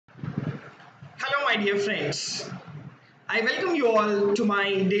my dear friends. I welcome you all to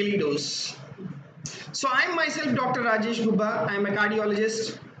my daily dose. So I'm myself Dr. Rajesh Gubba. I'm a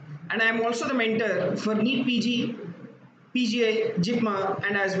cardiologist and I'm also the mentor for NEET PG, PGI, JIPMA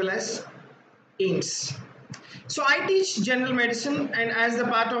and as well as AIIMS. So I teach general medicine, and as the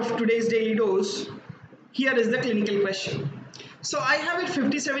part of today's daily dose, here is the clinical question. So I have a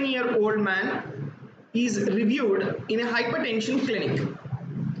 57-year-old man. He is reviewed in a hypertension clinic,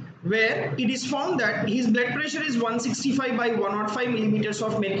 where it is found that his blood pressure is 165 by 105 millimeters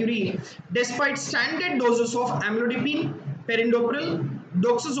of mercury despite standard doses of amlodipine, perindopril,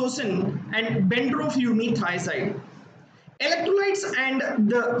 doxazosin and bendroflumethiazide. Electrolytes and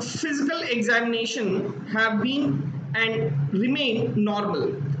the physical examination have been and remain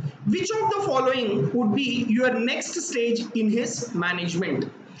normal. Which of the following would be your next stage in his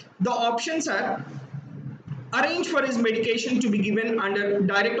management? The options are: arrange for his medication to be given under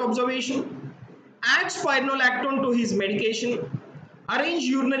direct observation, add spironolactone to his medication, arrange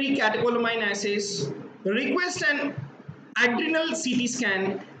urinary catecholamine assays, request an adrenal CT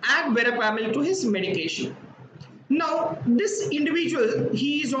scan, add verapamil to his medication. Now, this individual,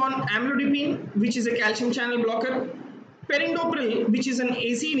 he is on amlodipine, which is a calcium channel blocker, perindopril, which is an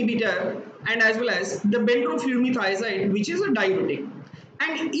AC inhibitor, and as well as the bendroflumethiazide, which is a diuretic.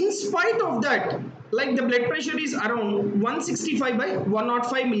 And in spite of that, like the blood pressure is around 165 by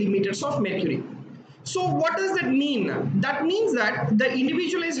 105 millimeters of mercury. So what does that mean? That means that the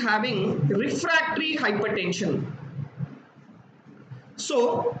individual is having refractory hypertension.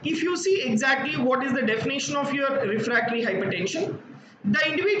 So if you see exactly what is the definition of your refractory hypertension, the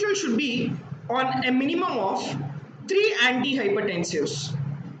individual should be on a minimum of 3 antihypertensives,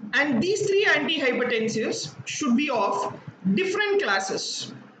 and these 3 antihypertensives should be of different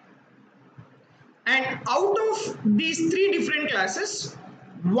classes, and out of these 3 different classes,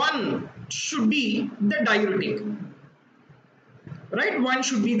 one should be the diuretic, right? One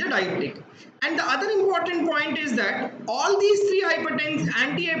should be the diuretic. And the other important point is that all these 3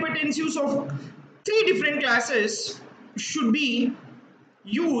 antihypertensives of 3 different classes should be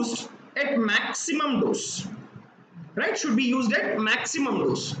used at maximum dose, right? Should be used at maximum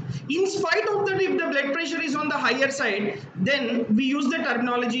dose. In spite of that, if the blood pressure is on the higher side, then we use the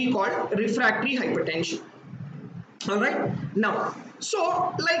terminology called refractory hypertension. All right. Now,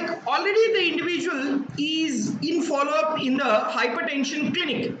 so like already the individual is in follow-up in the hypertension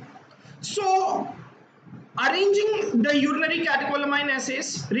clinic. So arranging the urinary catecholamine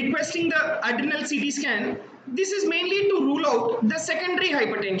assays, requesting the adrenal CT scan, this is mainly to rule out the secondary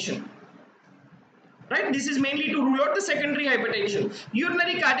hypertension. Right? This is mainly to rule out the secondary hypertension.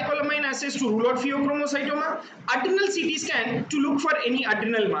 Urinary catecholamine assays to rule out pheochromocytoma. Adrenal CT scan to look for any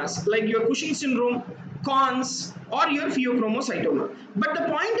adrenal mass like your Cushing syndrome, Cons, or your pheochromocytoma. But the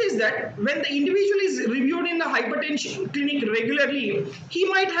point is that when the individual is reviewed in the hypertension clinic regularly, he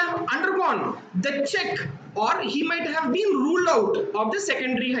might have undergone the check, or he might have been ruled out of the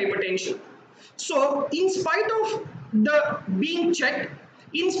secondary hypertension. So in spite of the being checked,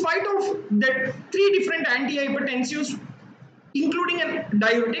 in spite of the 3 different antihypertensives, including a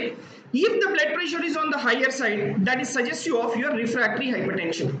diuretic, if the blood pressure is on the higher side, that is suggestive of your refractory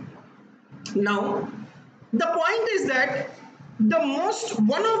hypertension. Now, the point is that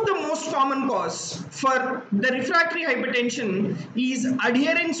one of the most common cause for the refractory hypertension is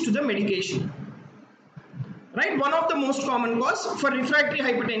adherence to the medication. Right? One of the most common cause for refractory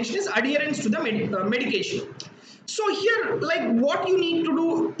hypertension is adherence to the medication. So here, like what you need to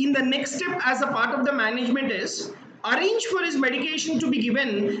do in the next step as a part of the management is arrange for his medication to be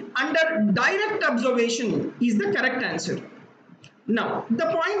given under direct observation is the correct answer. Now, the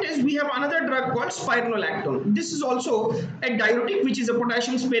point is we have another drug called spironolactone. This is also a diuretic, which is a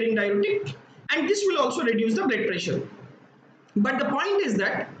potassium sparing diuretic, and this will also reduce the blood pressure. But the point is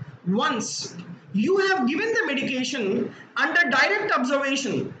that once you have given the medication under direct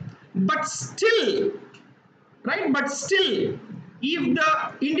observation, but still, right, but still, if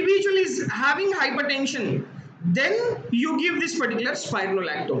the individual is having hypertension, then you give this particular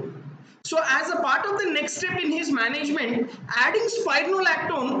spironolactone. So as a part of the next step in his management, adding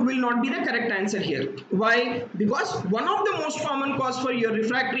spironolactone will not be the correct answer here. Why? Because one of the most common cause for your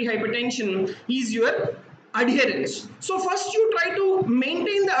refractory hypertension is your adherence. So first you try to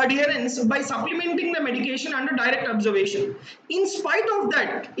maintain the adherence by supplementing the medication under direct observation. In spite of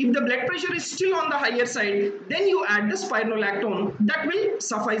that, if the blood pressure is still on the higher side, then you add the spironolactone. That will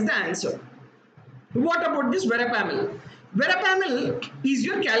suffice the answer. What about this verapamil? Verapamil is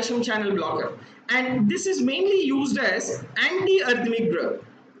your calcium channel blocker, and this is mainly used as anti-arrhythmic drug.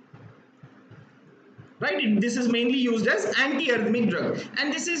 right? This is mainly used as antiarrhythmic drug,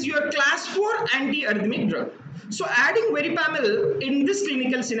 and this is your class 4 antiarrhythmic drug. So adding veripamil in this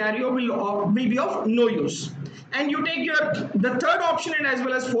clinical scenario will be of no use. And you take your the third option and as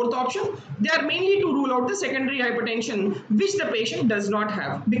well as fourth option, they are mainly to rule out the secondary hypertension which the patient does not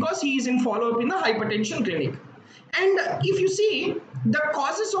have because he is in follow-up in the hypertension clinic. And if you see the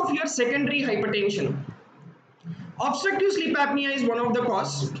causes of your secondary hypertension, obstructive sleep apnea is one of the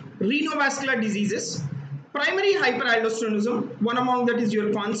cause, renovascular diseases, primary hyperaldosteronism, one among that is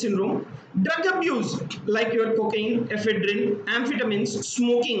your Conn syndrome, drug abuse like your cocaine, ephedrine, amphetamines,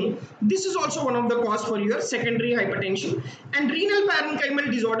 smoking, this is also one of the cause for your secondary hypertension, and renal parenchymal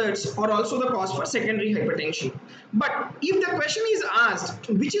disorders are also the cause for secondary hypertension. But if the question is asked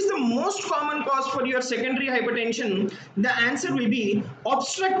which is the most common cause for your secondary hypertension, the answer will be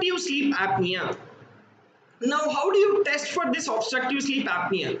obstructive sleep apnea. Now, how do you test for this obstructive sleep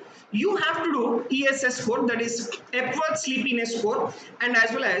apnea? You have to do ESS score, that is Epworth Sleepiness Score, and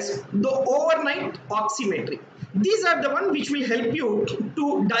as well as the overnight oximetry. These are the one which will help you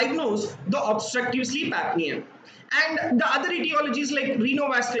to diagnose the obstructive sleep apnea. And the other etiologies like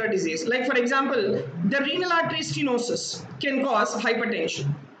renovascular disease, like for example, the renal artery stenosis can cause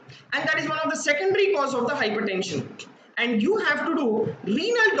hypertension. And that is one of the secondary cause of the hypertension. And you have to do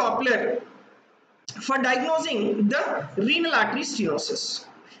renal Doppler for diagnosing the renal artery stenosis.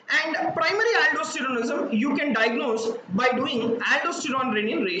 And primary aldosteronism you can diagnose by doing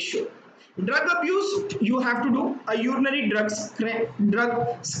aldosterone-renin ratio. Drug abuse, you have to do a urinary drug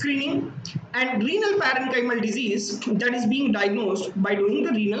screening, and renal parenchymal disease, that is being diagnosed by doing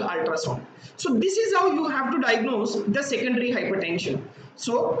the renal ultrasound. So this is how you have to diagnose the secondary hypertension.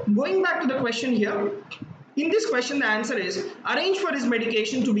 So going back to the question here, in this question, the answer is arrange for his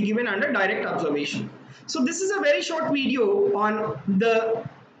medication to be given under direct observation. So this is a very short video on the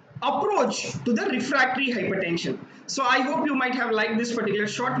approach to the refractory hypertension. So I hope you might have liked this particular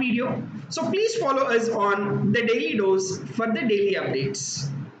short video. So please follow us on the Daily Dose for the daily updates.